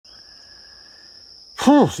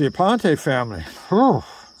Whew, the Aponte family. Whew,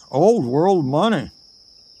 old world money.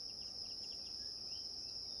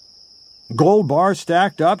 Gold bars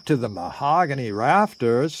stacked up to the mahogany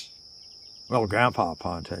rafters. Well, Grandpa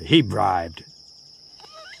Aponte, he bribed.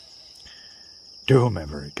 To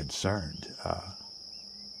whomever he concerned.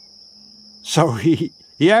 So he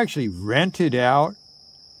actually rented out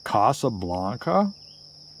Casablanca,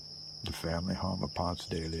 the family home of Ponce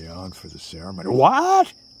de Leon, for the ceremony.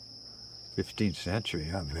 What? 15th century,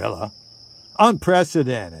 villa.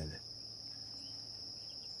 Unprecedented.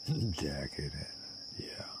 Decadent.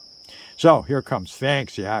 Yeah. So here comes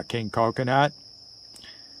Sphinx, yeah, King Coconut,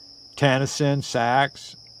 Tennyson,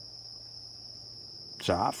 sax,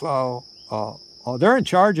 Sappho. Oh, they're in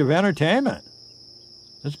charge of entertainment.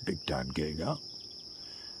 That's a big-time gig, huh?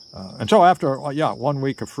 And so after, 1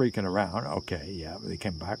 week of freaking around, they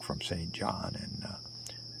came back from St. John, and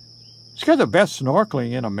it's got the best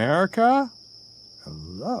snorkeling in America.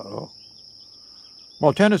 Hello.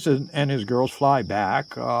 Well, Tennyson and his girls fly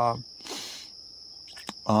back on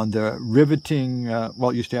the riveting,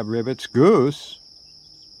 it used to have rivets, Goose.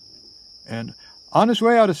 And on his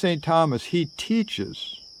way out of St. Thomas, he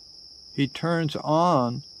teaches. He turns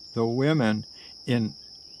on the women in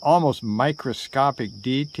almost microscopic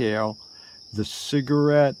detail the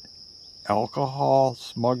cigarette alcohol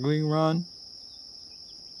smuggling run.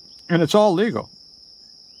 And it's all legal.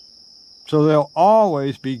 So they'll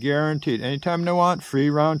always be guaranteed, anytime they want, free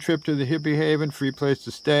round trip to the hippie haven, free place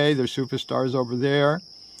to stay, there's superstars over there.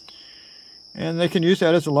 And they can use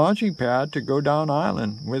that as a launching pad to go down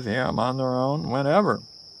island with him on their own, whenever.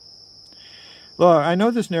 Look, I know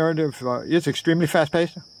this narrative is extremely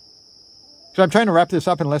fast-paced. So I'm trying to wrap this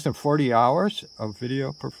up in less than 40 hours of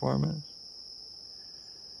video performance.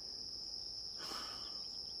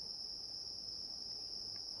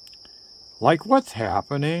 Like what's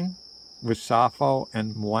happening with Sappho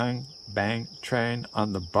and Muang Bang train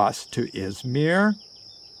on the bus to Izmir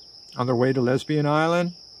on their way to Lesbian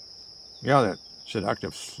Island. Yeah, that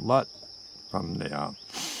seductive slut from the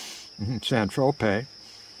Saint-Tropez.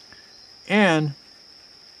 And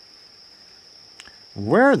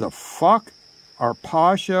where the fuck are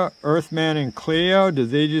Pasha, Earthman, and Cleo? Did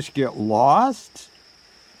they just get lost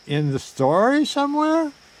in the story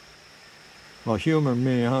somewhere? Well, humor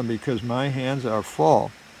me, huh? Because my hands are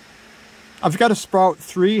full. I've got to sprout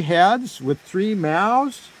 3 heads with 3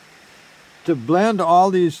 mouths to blend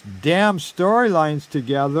all these damn storylines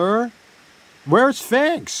together. Where's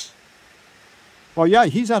Sphinx? Well, yeah,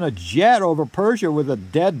 he's on a jet over Persia with a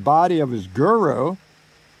dead body of his guru.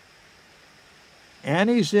 And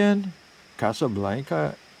he's in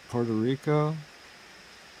Casablanca, Puerto Rico,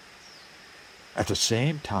 at the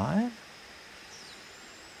same time?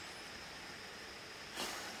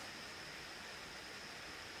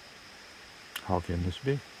 How can this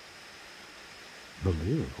be?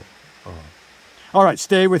 Believable. All right,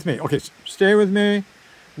 stay with me. Okay, stay with me.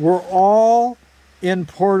 We're all in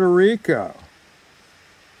Puerto Rico.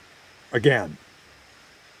 Again.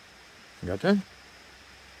 You got that?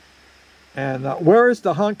 And where is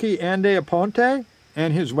the hunky Ande Aponte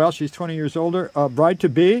and his, well, she's 20 years older,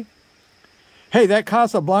 bride-to-be? Hey, that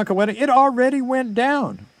Casablanca wedding, it already went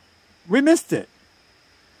down. We missed it.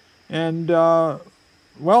 And, Ande,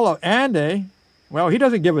 well, he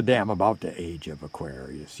doesn't give a damn about the age of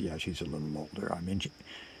Aquarius. Yeah, she's a little older. I mean,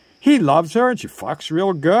 he loves her and she fucks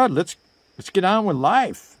real good. Let's get on with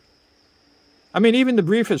life. I mean, even the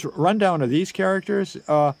briefest rundown of these characters,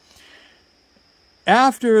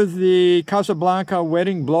 after the Casablanca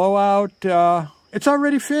wedding blowout, it's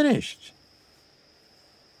already finished.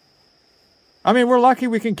 I mean, we're lucky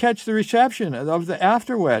we can catch the reception of the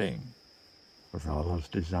after wedding with all those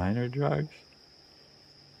designer drugs.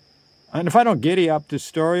 And if I don't giddy up this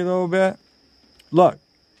story a little bit, look,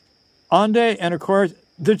 Ande and of course,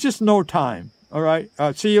 there's just no time. All right,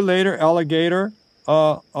 see you later, alligator.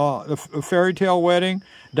 The fairy tale wedding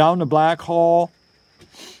down the black hole,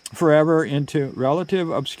 forever into relative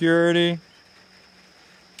obscurity,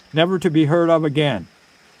 never to be heard of again.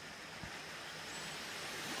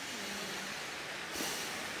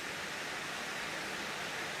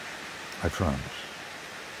 I promise.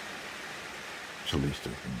 It's the least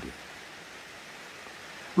I can do.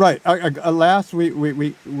 Right. Last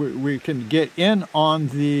we can get in on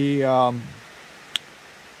the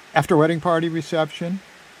after wedding party reception.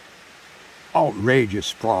 Outrageous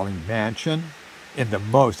sprawling mansion in the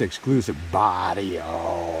most exclusive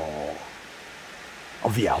barrio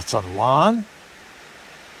of the El San Juan.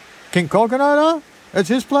 King Coconut, huh? It's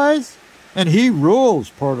his place, and he rules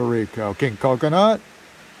Puerto Rico. King Coconut.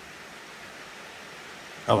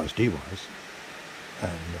 LSD was,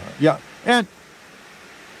 and yeah, and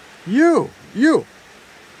You,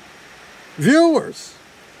 viewers,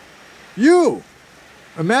 you.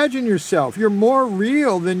 Imagine yourself. You're more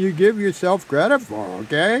real than you give yourself credit for,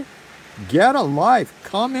 okay? Get a life.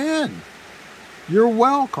 Come in. You're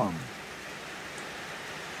welcome.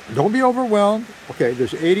 Don't be overwhelmed. Okay,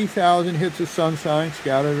 there's 80,000 hits of sunshine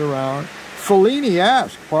scattered around.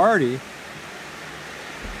 Fellini-esque party.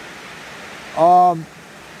 Oh,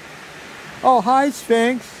 hi,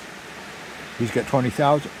 Sphinx. He's got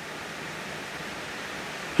 20,000.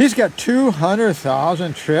 He's got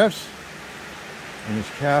 200,000 trips in his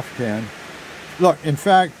kaftan. Look, in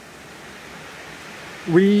fact,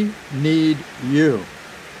 we need you.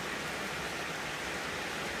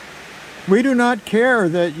 We do not care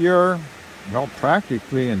that you're, well,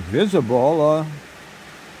 practically invisible.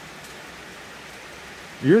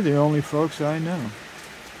 You're the only folks I know.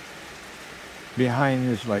 Behind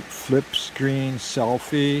this, like, flip screen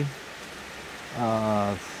selfie,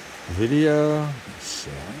 video,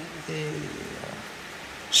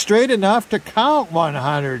 straight enough to count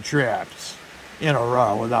 100 trips in a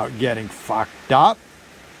row without getting fucked up.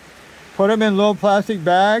 Put them in little plastic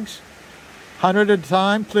bags, 100 at a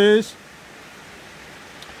time, please.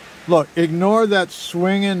 Look, ignore that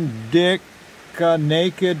swinging dick,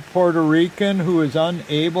 naked Puerto Rican who is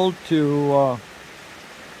unable to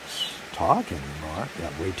talk anymore.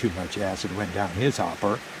 Got way too much acid went down his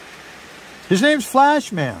hopper. His name's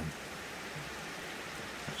Flashman.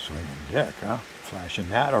 Swinging dick, huh? Flashing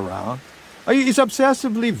that around. Oh, he's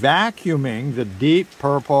obsessively vacuuming the deep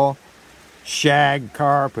purple shag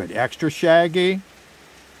carpet, extra shaggy.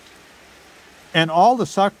 And all the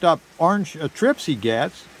sucked up orange trips he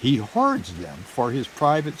gets, he hoards them for his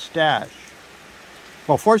private stash.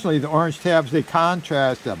 Well, fortunately, the orange tabs, they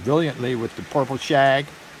contrast brilliantly with the purple shag.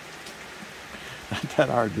 Not that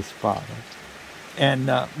hard to spot. Huh? And,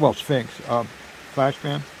 well, Sphinx,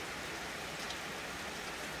 Flashman.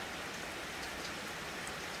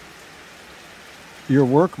 Your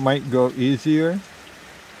work might go easier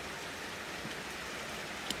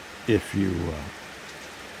if you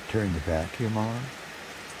turn the vacuum on.